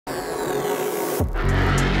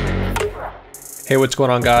Hey, what's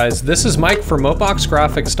going on, guys? This is Mike from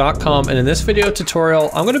MOBOXgraphics.com, and in this video tutorial,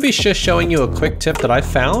 I'm going to be just showing you a quick tip that I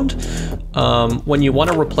found when you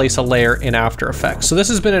want to replace a layer in After Effects. So this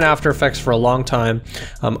has been in After Effects for a long time.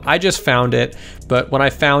 I just found it, but when I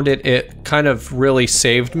found it, it kind of really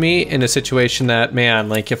saved me in a situation that, man,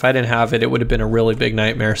 like if I didn't have it, it would have been a really big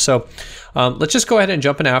nightmare. So let's just go ahead and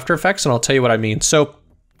jump into After Effects, and I'll tell you what I mean. So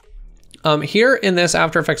here in this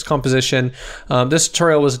After Effects composition, this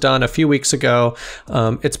tutorial was done a few weeks ago.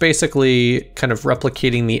 It's basically kind of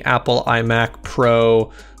replicating the Apple iMac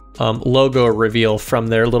Pro logo reveal from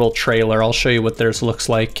their little trailer. I'll show you what theirs looks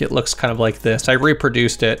like. It looks kind of like this. I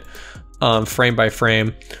reproduced it frame by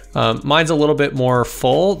frame. Mine's a little bit more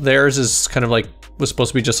full. Theirs is kind of like, was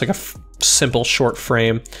supposed to be just like a simple short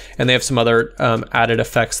frame, and they have some other added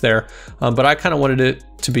effects there. But I kind of wanted it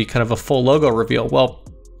to be kind of a full logo reveal. Well,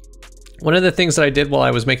 one of the things that I did while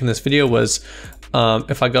I was making this video was,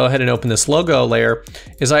 if I go ahead and open this logo layer,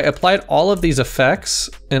 is I applied all of these effects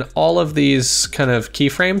and all of these kind of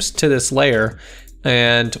keyframes to this layer.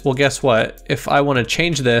 And well, guess what? If I want to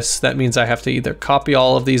change this, that means I have to either copy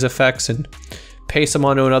all of these effects and paste them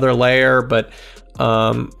onto another layer. But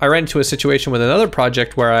I ran into a situation with another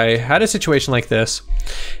project where I had a situation like this,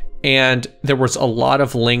 and there was a lot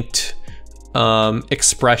of linked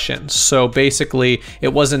expressions. So basically it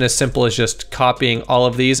wasn't as simple as just copying all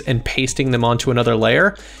of these and pasting them onto another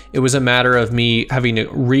layer. It was a matter of me having to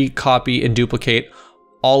recopy and duplicate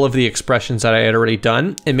all of the expressions that I had already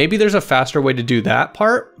done. And maybe there's a faster way to do that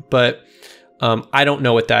part, but I don't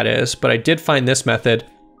know what that is. But I did find this method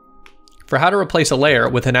for how to replace a layer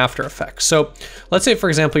with an After Effects. So let's say, for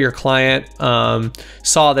example, your client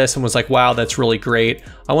saw this and was like, wow, that's really great.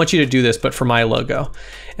 I want you to do this, but for my logo.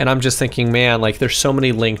 And I'm just thinking, man, like there's so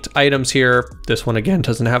many linked items here. This one, again,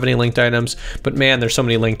 doesn't have any linked items, but man, there's so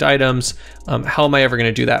many linked items. How am I ever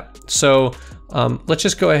gonna do that? So let's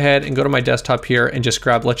just go ahead and go to my desktop here and just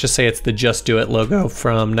grab, let's just say it's the Just Do It logo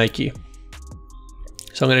from Nike.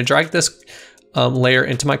 So I'm gonna drag this layer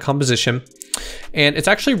into my composition. And it's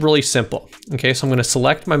actually really simple. Okay, so I'm gonna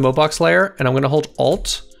select my MOBOX layer and I'm gonna hold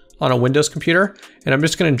Alt on a Windows computer, and I'm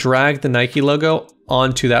just gonna drag the Nike logo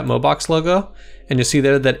onto that MOBOX logo. And you see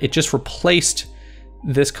there that it just replaced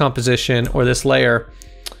this composition or this layer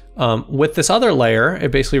with this other layer.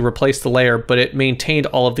 It basically replaced the layer, but it maintained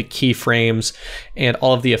all of the keyframes and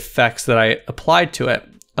all of the effects that I applied to it.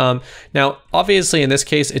 Now, obviously in this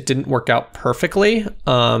case, it didn't work out perfectly.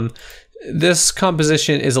 This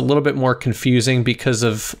composition is a little bit more confusing because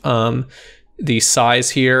of the size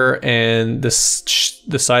here and the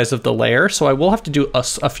size of the layer. So I will have to do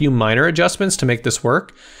a few minor adjustments to make this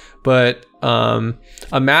work. But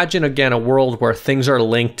imagine, again, a world where things are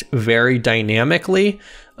linked very dynamically.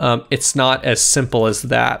 It's not as simple as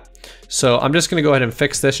that. So I'm just gonna go ahead and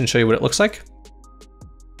fix this and show you what it looks like.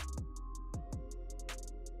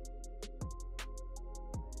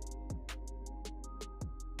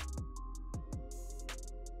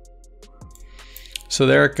 So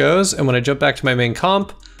there it goes. And when I jump back to my main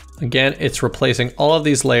comp, again, it's replacing all of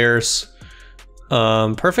these layers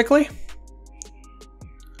perfectly.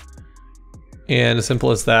 And as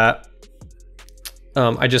simple as that.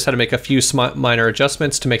 I just had to make a few minor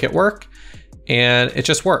adjustments to make it work, and it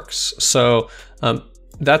just works. So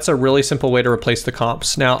that's a really simple way to replace the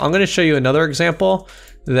comps. Now I'm going to show you another example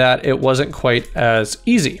that it wasn't quite as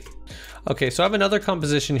easy. Okay, so I have another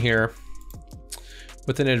composition here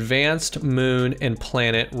with an advanced moon and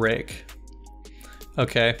planet rig.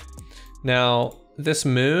 Okay, now this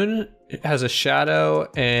moon has a shadow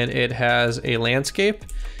and it has a landscape,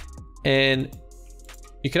 and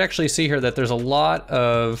you can actually see here that there's a lot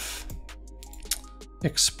of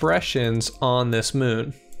expressions on this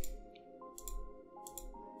moon.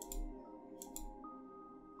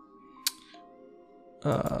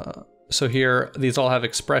 So here, these all have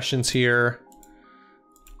expressions here.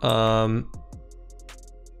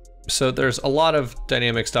 So there's a lot of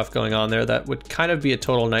dynamic stuff going on there that would kind of be a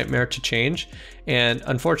total nightmare to change. And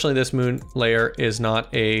unfortunately, this moon layer is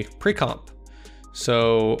not a pre-comp.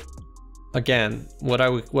 So again, what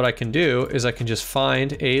I can do is I can just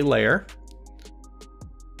find a layer.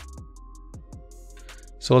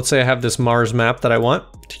 So let's say I have this Mars map that I want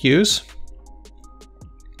to use.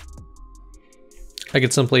 I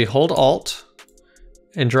could simply hold Alt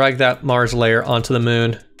and drag that Mars layer onto the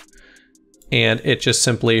moon, and it just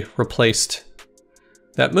simply replaced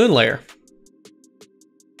that moon layer.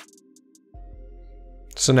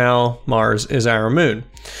 So now Mars is our moon.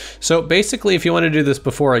 So basically, if you want to do this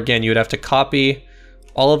before, again, you would have to copy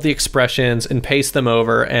all of the expressions and paste them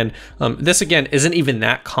over. And this again isn't even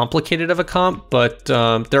that complicated of a comp, but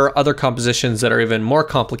there are other compositions that are even more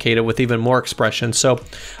complicated with even more expressions. So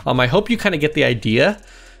I hope you kind of get the idea.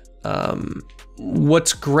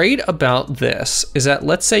 What's great about this is that,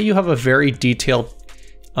 let's say you have a very detailed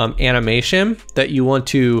animation that you want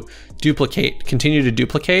to duplicate, continue to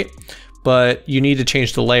duplicate, but you need to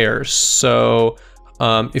change the layers. So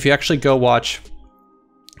if you actually go watch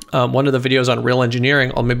one of the videos on Real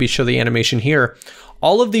Engineering, I'll maybe show the animation here.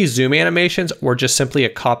 All of these zoom animations were just simply a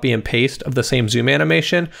copy and paste of the same zoom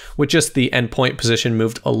animation, with just the endpoint position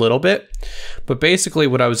moved a little bit. But basically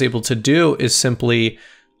what I was able to do is simply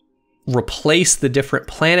replace the different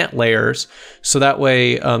planet layers, so that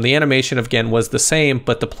way the animation again was the same,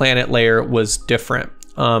 but the planet layer was different.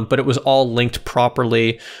 But it was all linked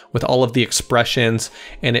properly with all of the expressions,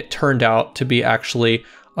 and it turned out to be actually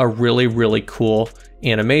a really, really cool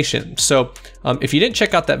animation. So if you didn't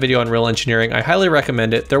check out that video on Real Engineering, I highly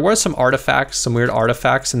recommend it. There were some artifacts, some weird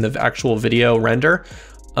artifacts in the actual video render,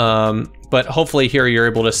 but hopefully here you're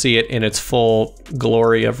able to see it in its full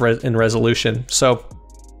glory of in resolution. So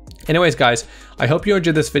anyways, guys, I hope you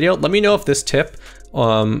enjoyed this video. Let me know if this tip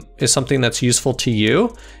is something that's useful to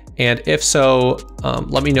you. And if so,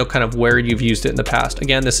 let me know kind of where you've used it in the past.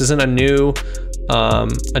 Again, this isn't a new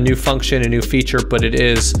function, a new feature, but it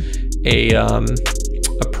is a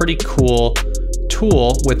pretty cool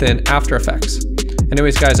tool within After Effects.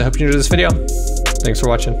 Anyways, guys, I hope you enjoyed this video. Thanks for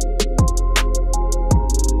watching.